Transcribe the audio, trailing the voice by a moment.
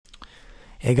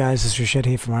Hey guys, it's Rashid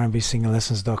here from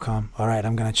rnbsinginglessons.com. Alright,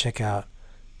 I'm gonna check out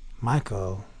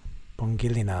Michael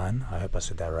Pangilinan, I hope I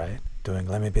said that right, doing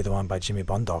Let Me Be The One by Jimmy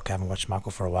Bondoc. I haven't watched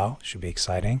Michael for a while, should be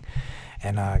exciting.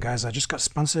 And guys, I just got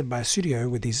sponsored by a studio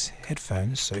with these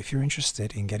headphones, so if you're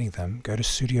interested in getting them, go to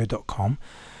studio.com.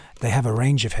 They have a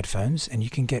range of headphones and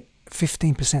you can get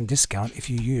 15% discount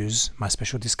if you use my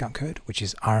special discount code, which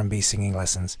is RNB Singing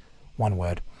Lessons, one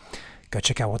word. Go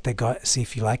check out what they got, see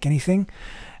if you like anything.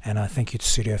 And thank you to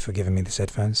Studio for giving me these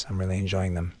headphones. I'm really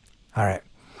enjoying them. All right.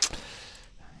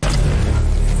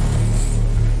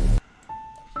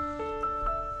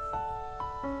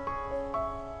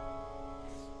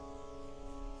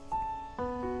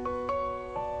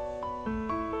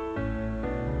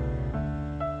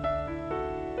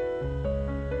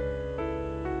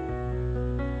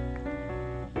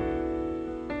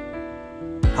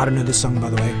 I don't know this song, by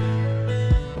the way.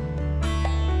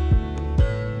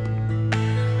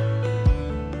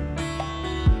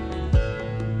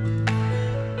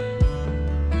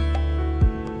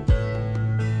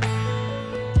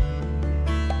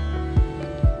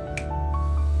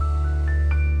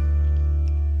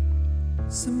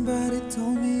 Somebody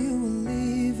told me you were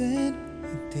leaving,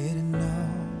 I didn't know.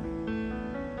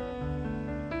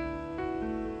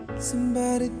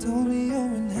 Somebody told me you're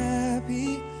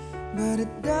unhappy, but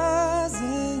it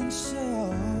doesn't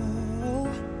show.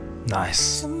 Nice.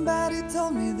 Somebody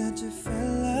told me that you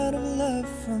fell out of love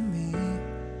for me,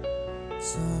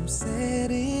 so I'm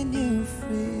setting you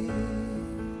free.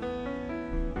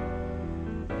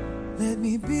 Let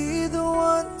me be the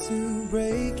one to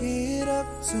break it up,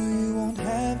 so you won't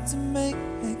have to make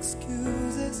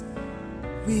excuses.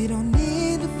 We don't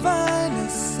need to find a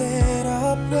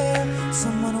setup where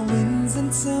someone wins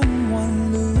and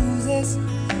someone loses.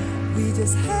 We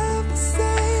just have to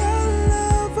say our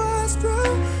love was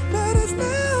true, but it's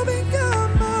now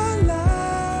become my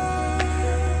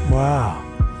life. Wow.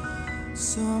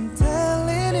 So I'm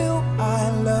telling you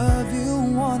I love you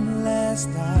one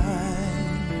last time.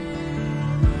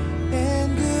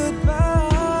 And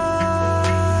goodbye,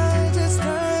 just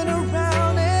turn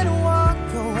around and walk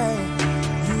away.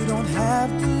 You don't have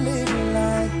to live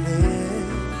like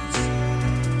this.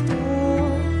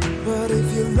 But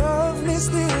if you love me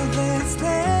still, then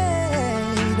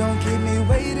stay. Don't keep me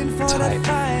waiting for that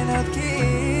final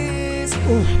kiss.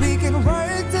 We can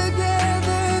work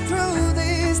together through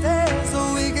these days,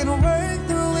 so we can work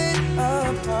through it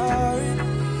apart.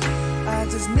 I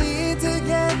just need to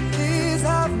get these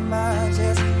off my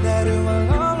chest, that it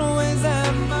will always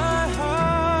have my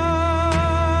heart.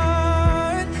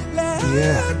 Let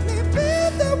me be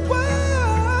the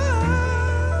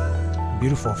one.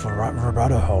 Beautiful for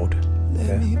vibrato hold.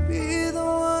 Let me be the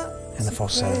one. And the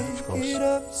falsetto, of course. It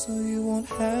up so you won't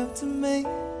have to make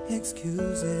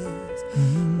excuses.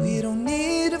 We don't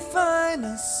need to find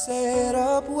a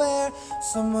setup where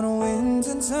someone wins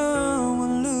and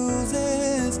someone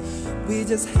loses. We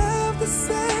just have to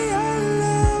say our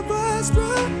love was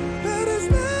true, but it's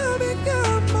now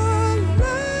become my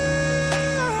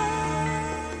life.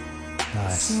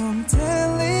 Nice. So I'm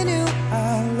telling you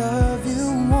I love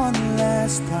you one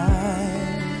last time.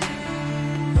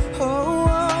 Oh,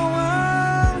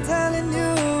 I'm telling you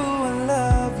I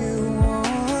love you one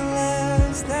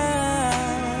last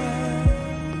time.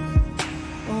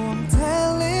 Oh, I'm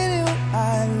telling you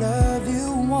I love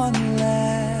you one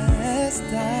last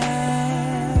time.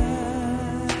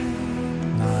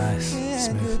 Nice.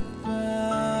 Smooth. Goodbye.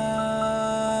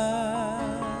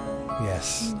 Yes.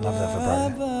 Love that vibrato.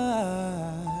 Bye-bye.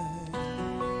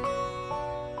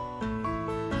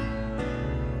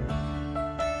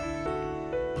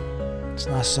 It's a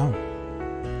nice song.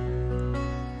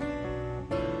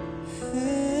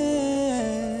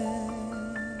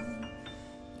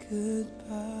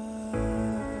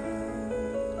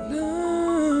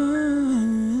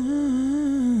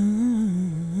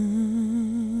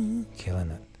 Killing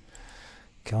it.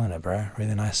 Killing it, bro.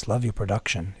 Really nice. Love your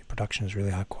production. Your production is really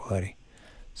high quality.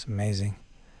 It's amazing.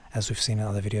 As we've seen in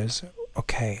other videos.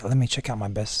 Okay, let me check out my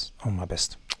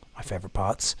favorite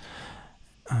parts.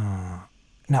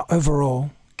 Now, overall,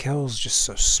 Khel's just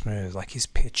so smooth. Like, his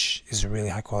pitch is really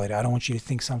high quality. I don't want you to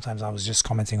think sometimes I was just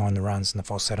commenting on the runs and the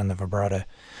falsetto and the vibrato.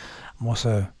 I'm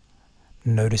also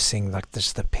noticing, like,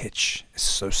 just the pitch is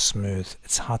so smooth.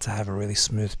 It's hard to have a really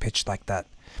smooth pitch like that.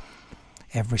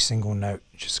 Every single note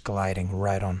just gliding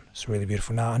right on. It's really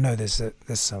beautiful. Now, I know there's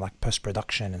like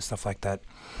post-production and stuff like that,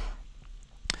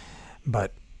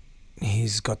 but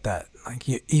he's got that, like,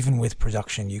 even with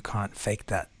production, you can't fake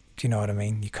that. Do you know what I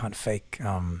mean? You can't fake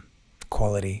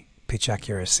quality, pitch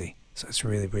accuracy. So it's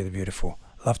really, really beautiful.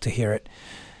 Love to hear it.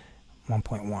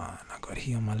 1.1 I got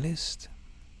here on my list.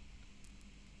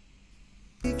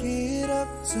 Break it up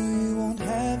so you won't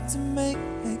have to make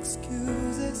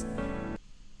excuses.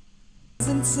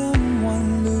 And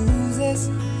someone loses.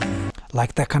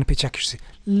 Like that kind of pitch accuracy.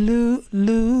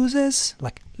 Loses.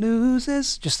 Like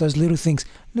loses. Just those little things.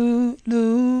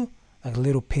 Like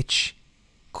little pitch,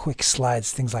 quick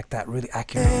slides, things like that. Really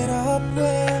accurate. Get up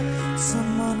where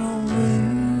someone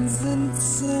wins and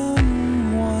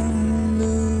someone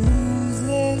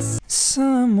loses.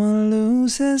 Someone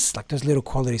loses. Like those little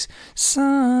qualities.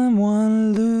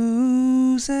 Someone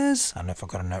loses. I don't know if I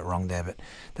got a note wrong there, but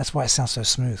that's why it sounds so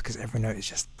smooth, because every note is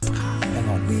just hang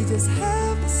on. We just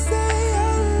have to say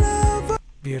our love.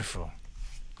 Beautiful.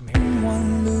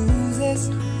 Someone loses.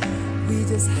 We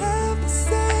just have to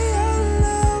say our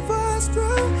love was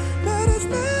true, but it's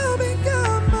now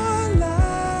become our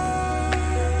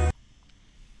life.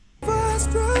 Was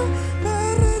true,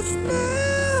 but it's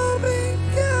now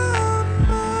become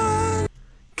our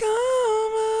Come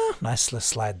on. Nice little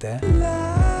slide there.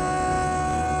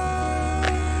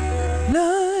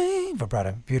 life.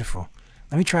 Vibrato. Beautiful.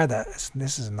 Let me try that.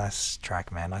 This is a nice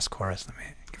track, man. Nice chorus. Let me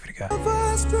give it a go.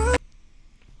 Was true.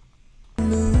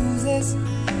 Loses.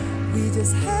 We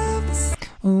just have to say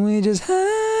We just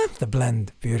have the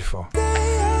blend. Beautiful.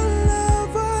 our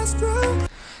love was true,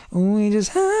 We just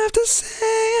have to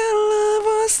say our love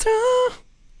was true.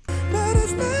 but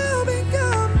it's now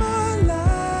become our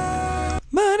life.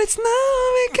 But it's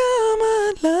now become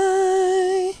a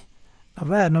lie. Not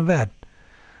bad, not bad.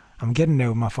 I'm getting there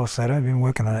with my falsetto. I've been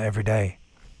working on it every day.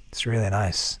 It's really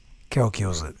nice. Khel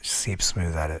kills it. Seeps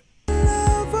smooth at it.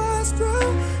 Love was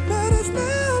true, but it's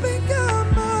now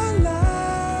become our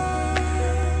life.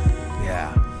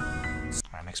 Yeah.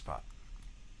 Alright, next part.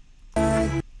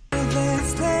 Then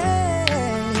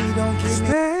stay, don't keep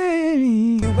Stay.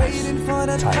 me waiting for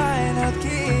the Tight. final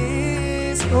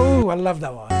kiss. Oh, I love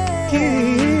that one. Don't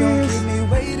Kiss. keep me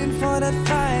waiting for the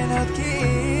final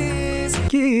kiss.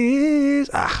 Kiss.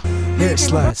 Ah, hear it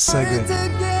slow. It's so good.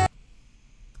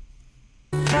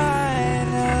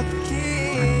 Final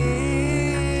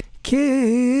kiss.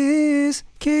 Kiss.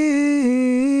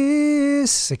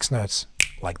 Kiss. 6 notes.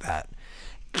 Like that.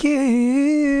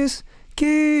 Kiss.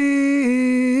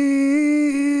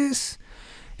 Kiss.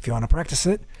 If you want to practice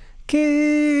it.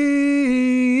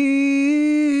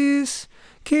 Kiss.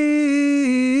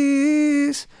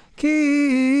 Kiss.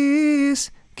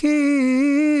 Kiss.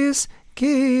 Kiss.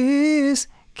 Kiss.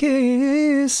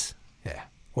 Kiss. Yeah.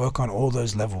 Work on all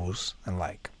those levels and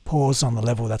like pause on the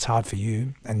level that's hard for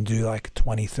you and do like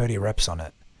 20-30 reps on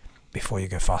it before you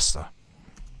go faster.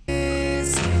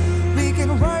 We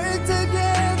can work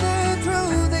together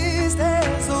through these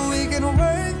days, so we can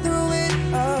work through it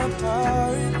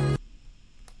apart.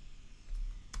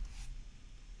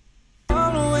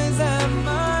 Always at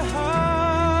my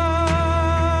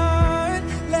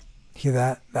heart. Hear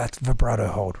that? That vibrato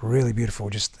hold. Really beautiful.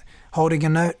 Just holding a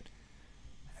note,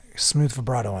 smooth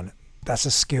vibrato on it. That's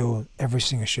a skill every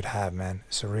singer should have, man.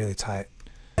 It's a really tight.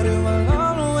 You will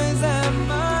always at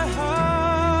my heart.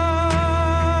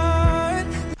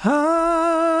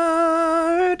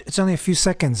 Hard. It's only a few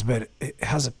seconds, but it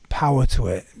has a power to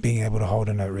it, being able to hold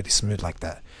a note really smooth like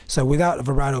that. So without the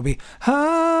vibrato, it'll be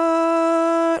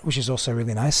hard, which is also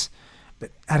really nice.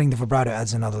 But adding the vibrato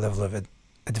adds another level of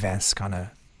advanced kind of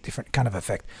different kind of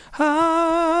effect.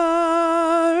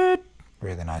 Hard.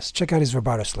 Really nice. Check out his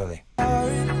vibrato slowly.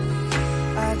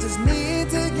 I just need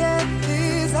to get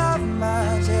these off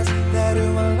my chest. That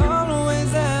you will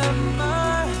always at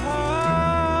my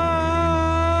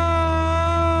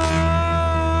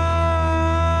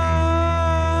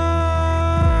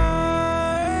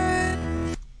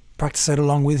heart. Practice it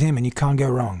along with him and you can't go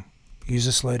wrong. Use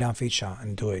the slow down feature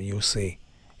and do it. You'll see.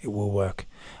 It will work.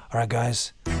 Alright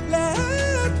guys.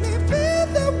 Let me be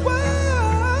the one.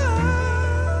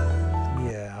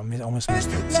 Yeah, I almost missed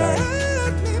it. Sorry.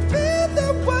 Let me be the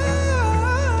one.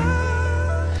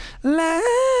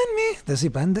 Let me. Does he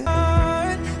blend it?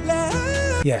 Let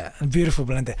Yeah, a beautiful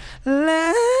blend there.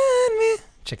 Let me.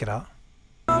 Check it out.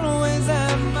 always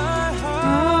at my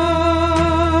heart.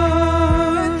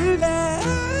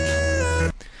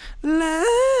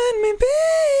 Let me be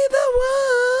the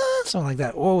one. Something like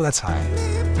that. Oh, that's high. Let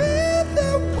me be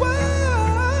the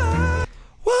one.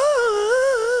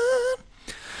 One.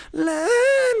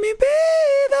 Let me be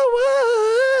the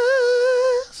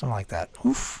one. Something like that.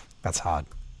 Oof, that's hard.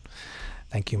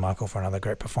 Thank you, Michael, for another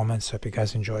great performance. Hope you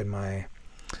guys enjoyed my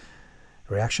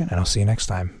reaction, and I'll see you next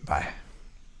time. Bye.